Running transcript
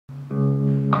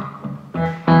Welcome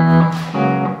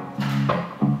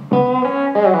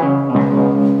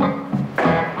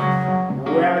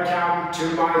to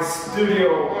my studio.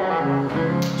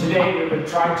 Today we will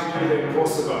try to do the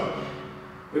impossible.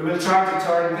 We will try to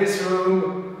turn this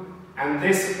room and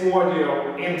this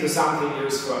audio into something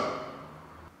useful.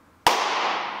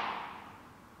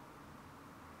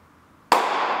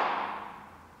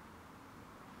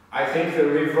 I think the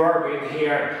reverb in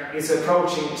here is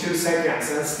approaching 2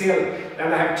 seconds, and still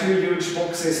then I have 2 huge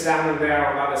boxes standing there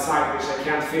on the other side which I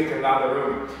can't fit in the other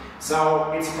room.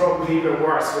 So it's probably even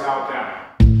worse without them.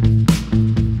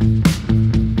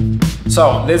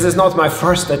 So this is not my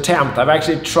first attempt. I've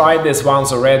actually tried this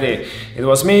once already. It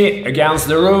was me against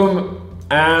the room,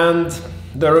 and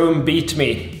the room beat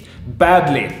me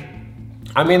badly.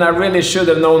 I mean, I really should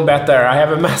have known better. I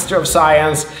have a Master of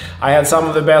Science. I had some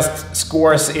of the best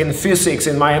scores in physics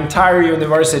in my entire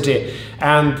university,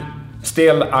 and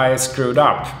still I screwed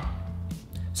up.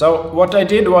 So what I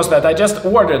did was that I just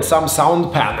ordered some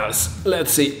sound panels.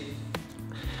 Let's see.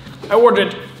 I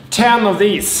ordered 10 of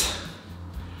these.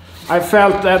 I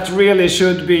felt that really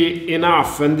should be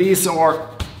enough, and these are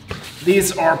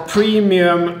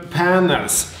premium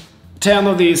panels. 10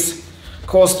 of these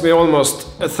cost me almost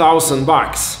 $1,000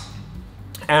 bucks.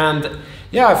 And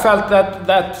yeah, I felt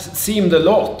that seemed a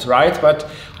lot, right? But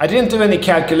I didn't do any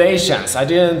calculations, I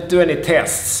didn't do any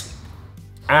tests.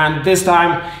 And this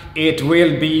time it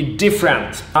will be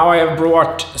different. Now I have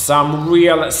brought some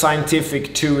real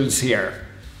scientific tools here.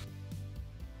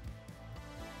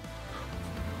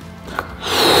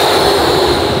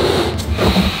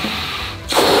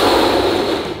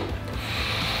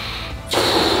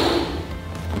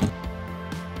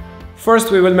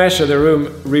 First we will measure the room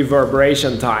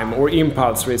reverberation time or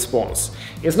impulse response.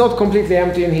 It's not completely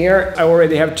empty in here. I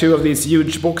already have 2 of these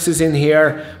huge boxes in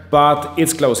here, but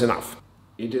it's close enough.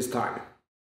 It is time.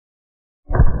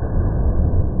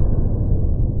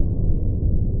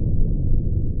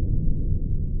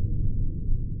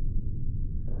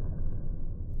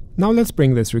 Now let's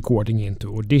bring this recording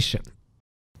into Audition.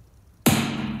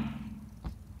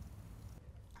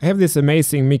 I have this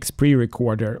amazing mix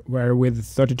pre-recorder where with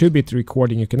 32-bit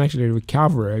recording you can actually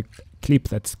recover a clip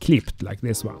that's clipped like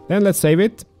this one. Then let's save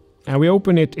it, and we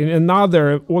open it in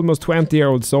another almost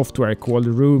 20-year-old software called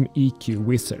Room EQ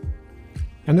Wizard.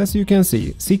 And as you can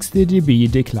see, 60 dB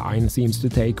decline seems to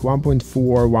take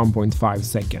 1.5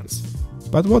 seconds.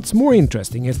 But what's more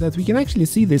interesting is that we can actually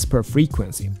see this per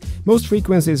frequency. Most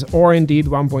frequencies are indeed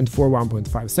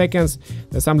 1.5 seconds.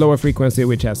 There's some lower frequency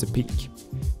which has a peak.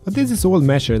 But this is all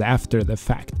measured after the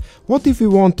fact. What if we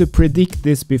want to predict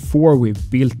this before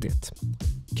we've built it?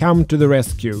 Come to the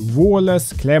rescue,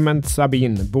 Wallace Clement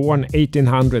Sabine, born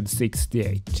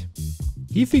 1868.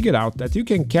 He figured out that you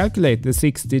can calculate the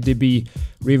 60 dB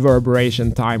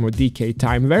reverberation time or decay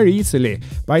time very easily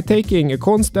by taking a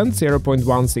constant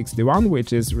 0.161,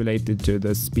 which is related to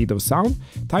the speed of sound,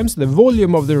 times the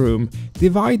volume of the room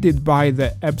divided by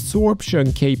the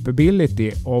absorption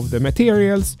capability of the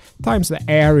materials times the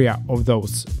area of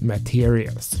those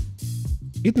materials.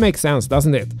 It makes sense,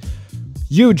 doesn't it?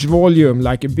 Huge volume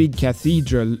like a big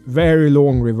cathedral, very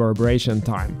long reverberation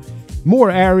time.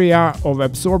 More area of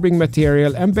absorbing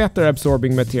material and better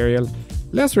absorbing material,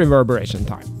 less reverberation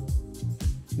time.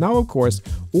 Now of course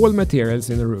all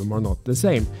materials in the room are not the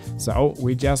same, so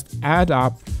we just add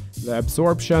up the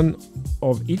absorption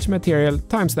of each material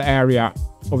times the area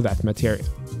of that material.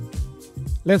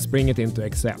 Let's bring it into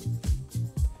Excel.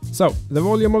 So the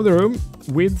volume of the room,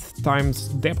 width times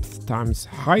depth times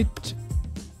height,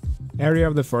 area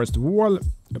of the first wall,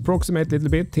 approximate a little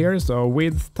bit here, so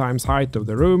width times height of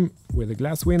the room with the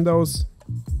glass windows.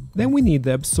 Then we need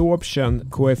the absorption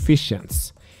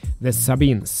coefficients, the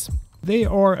Sabines. They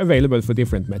are available for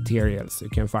different materials you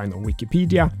can find on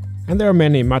Wikipedia, and there are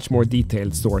many much more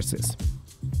detailed sources.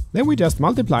 Then we just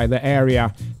multiply the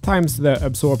area times the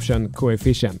absorption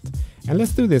coefficient, and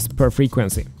let's do this per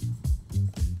frequency.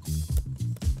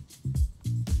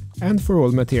 And for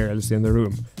all materials in the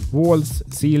room, walls,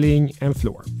 ceiling and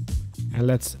floor. And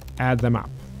let's add them up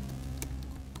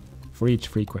for each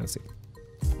frequency.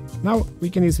 Now we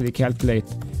can easily calculate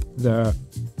the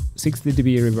 60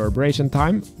 dB reverberation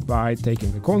time by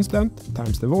taking the constant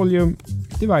times the volume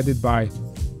divided by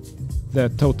the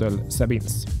total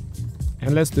Sabines.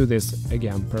 And let's do this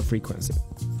again per frequency.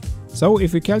 So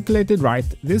if we calculate it right,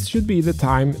 this should be the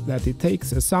time that it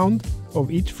takes a sound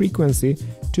of each frequency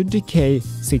to decay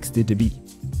 60 dB.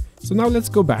 So now let's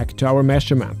go back to our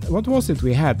measurement. What was it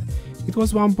we had? It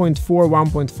was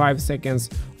 1.5 seconds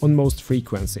on most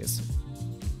frequencies.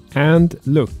 And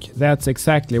look, that's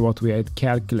exactly what we had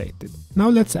calculated. Now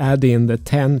let's add in the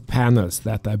 10 panels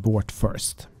that I bought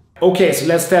first. Okay, so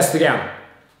let's test again.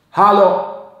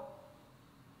 Hallå!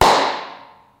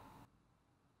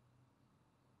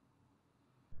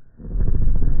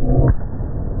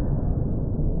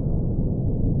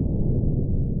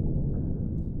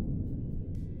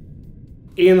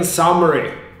 In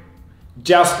summary,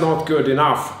 just not good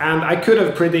enough, and I could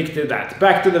have predicted that.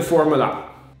 Back to the formula.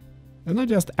 Then I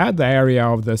just add the area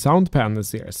of the sound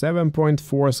panels here,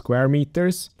 7.4 square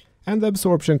meters, and the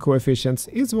absorption coefficients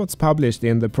is what's published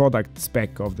in the product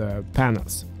spec of the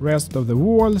panels. Rest of the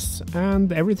walls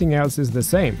and everything else is the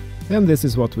same. Then this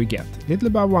is what we get, little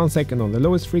above 1 second on the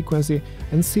lowest frequency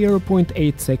and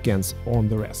 0.8 seconds on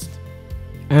the rest.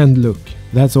 And look,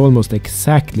 that's almost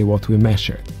exactly what we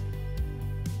measured.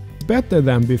 Better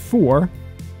than before,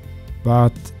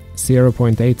 but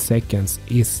 0.8 seconds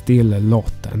is still a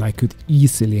lot, and I could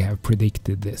easily have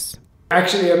predicted this.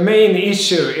 Actually, a main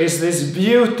issue is this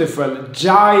beautiful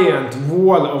giant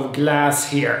wall of glass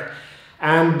here,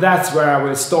 and that's where I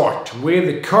will start,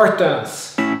 with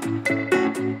curtains.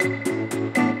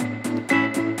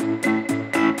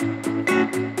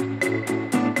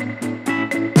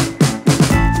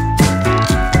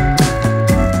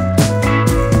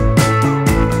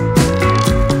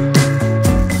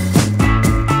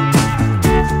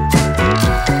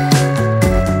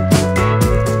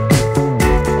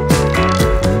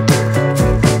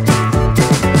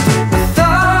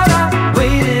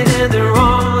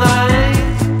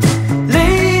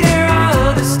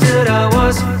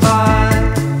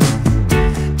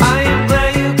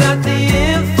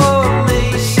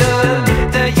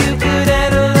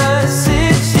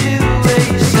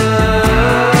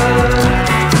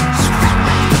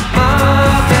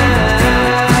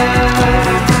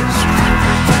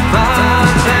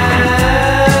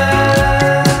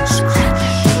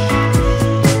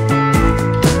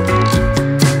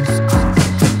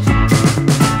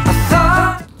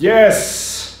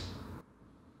 Yes!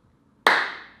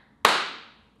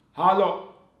 Hallå!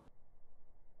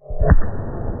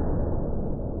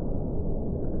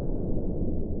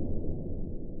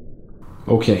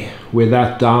 Okay, with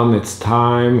that done, it's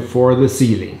time for the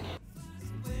ceiling.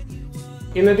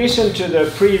 In addition to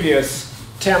the previous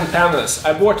 10 panels,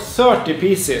 I bought 30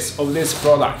 pieces of this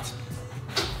product.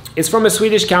 It's from a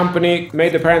Swedish company,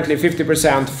 made apparently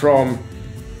 50% from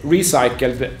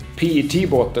recycled PET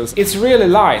bottles. It's really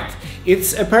light.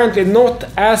 It's apparently not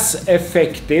as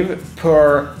effective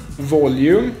per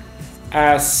volume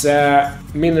as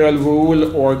mineral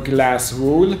wool or glass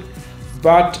wool,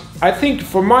 but I think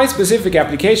for my specific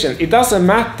application it doesn't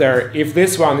matter if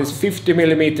this one is 50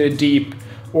 mm deep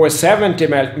or 70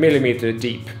 mm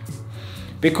deep,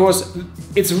 because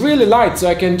it's really light, so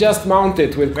I can just mount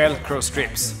it with Velcro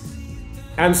strips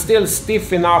and still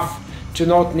stiff enough to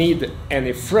not need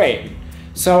any frame.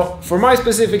 So for my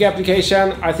specific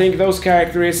application, I think those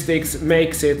characteristics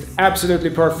makes it absolutely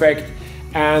perfect,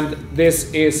 and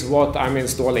this is what I'm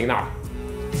installing now.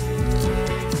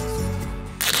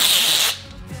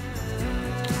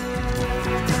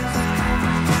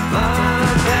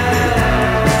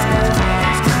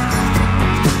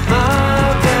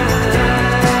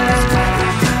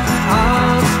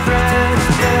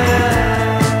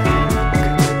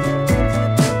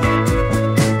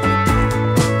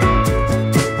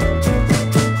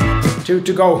 Two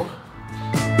to go.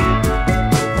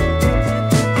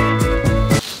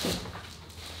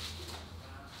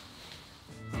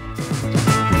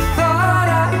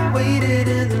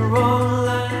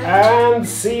 And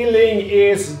ceiling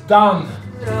is done.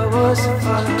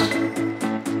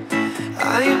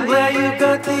 I am glad you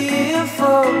got the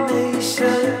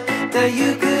information that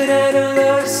you could handle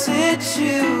a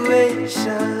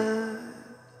situation.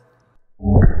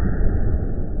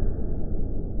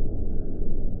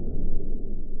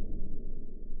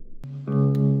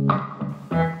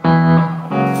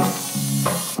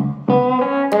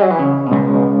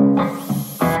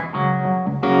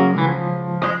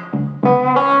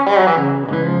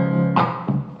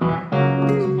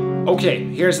 Okay,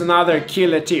 here's another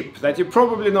killer tip that you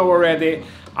probably know already,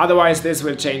 otherwise this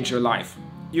will change your life.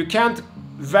 You can't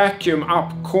vacuum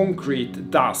up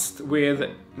concrete dust with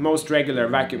most regular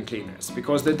vacuum cleaners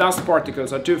because the dust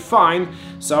particles are too fine,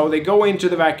 so they go into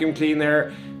the vacuum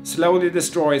cleaner, slowly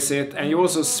destroys it, and you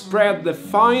also spread the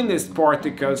finest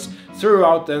particles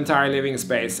throughout the entire living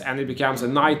space, and it becomes a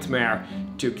nightmare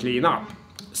to clean up.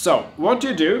 So what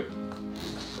you do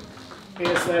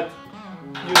is that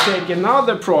you take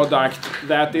another product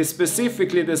that is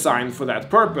specifically designed for that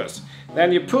purpose.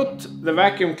 Then you put the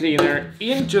vacuum cleaner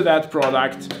into that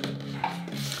product,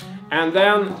 and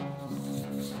then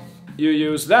you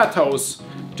use that hose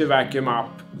to vacuum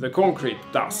up the concrete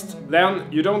dust. Then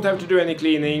you don't have to do any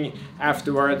cleaning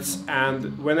afterwards,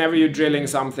 and whenever you're drilling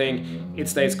something, it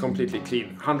stays completely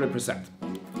clean, 100%.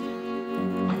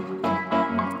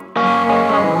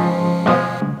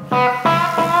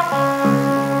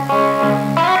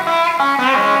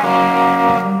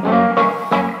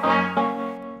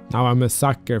 Now I'm a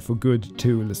sucker for good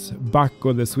tools.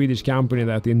 Bucko, the Swedish company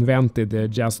that invented the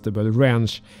adjustable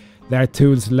wrench, their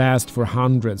tools last for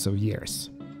hundreds of years.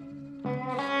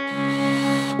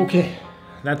 Okay,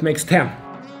 that makes 10.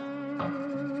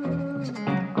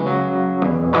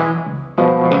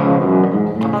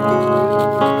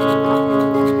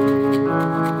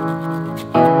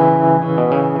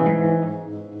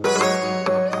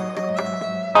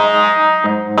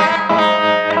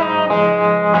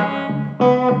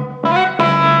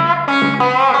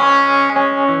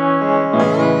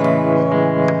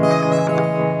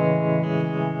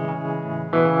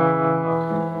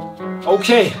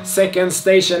 Okay, second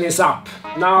station is up.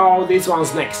 Now this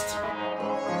one's next.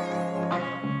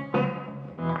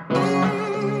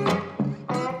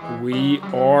 We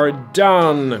are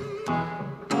done.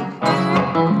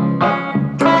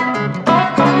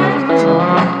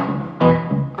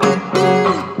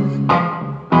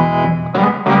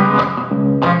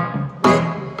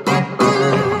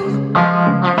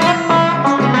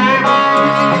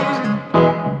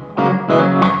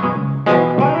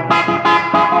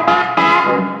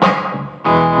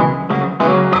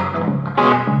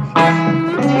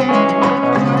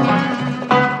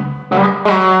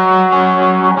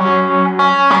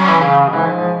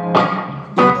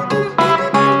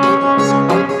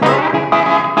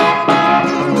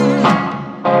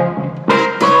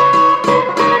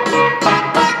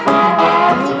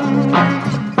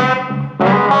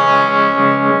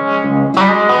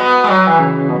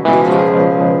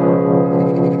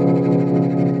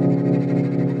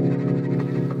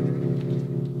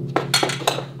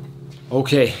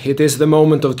 Okay, it is the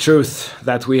moment of truth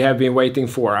that we have been waiting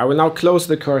for. I will now close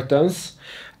the curtains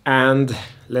and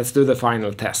let's do the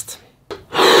final test.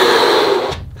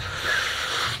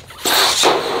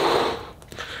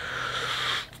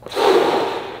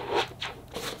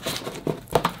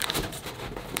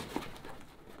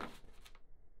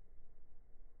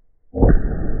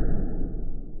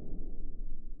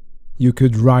 You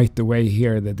could right away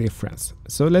hear the difference.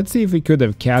 So let's see if we could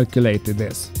have calculated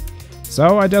this.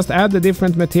 So I just add the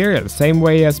different materials, same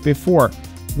way as before,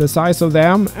 the size of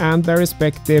them and their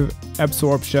respective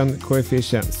absorption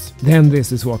coefficients. Then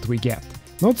this is what we get.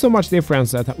 Not so much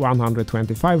difference at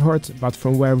 125 Hz, but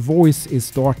from where voice is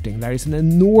starting, there is an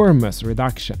enormous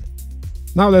reduction.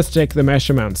 Now let's check the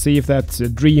measurement, see if that's a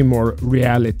dream or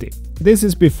reality. This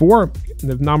is before,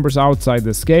 the numbers outside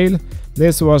the scale.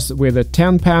 This was with the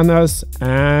 10 panels,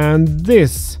 and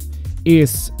this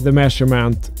is the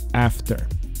measurement after.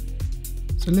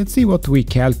 So let's see what we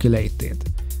calculated.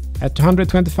 At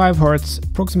 125 Hz,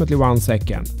 approximately 1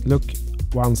 second. Look,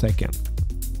 1 second.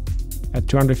 At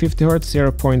 250 Hz,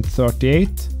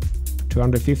 0.38.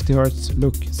 250 Hz,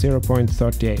 look,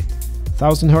 0.38.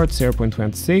 1000 Hz,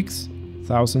 0.26.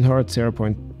 1000 Hz,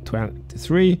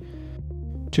 0.23.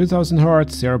 2000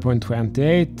 Hz,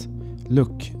 0.28.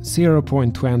 Look,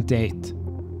 0.28.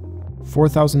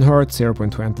 4000 Hz,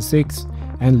 0.26.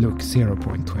 And look,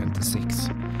 0.26.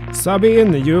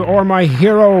 Sabine, you are my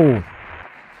hero!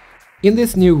 In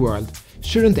this new world,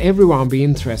 shouldn't everyone be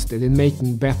interested in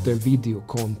making better video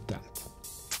content?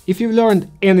 If you've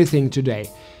learned anything today,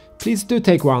 please do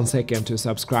take 1 second to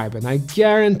subscribe, and I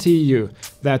guarantee you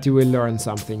that you will learn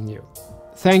something new.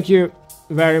 Thank you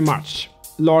very much.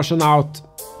 LARSSON out.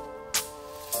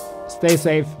 Stay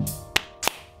safe.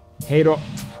 Hej då!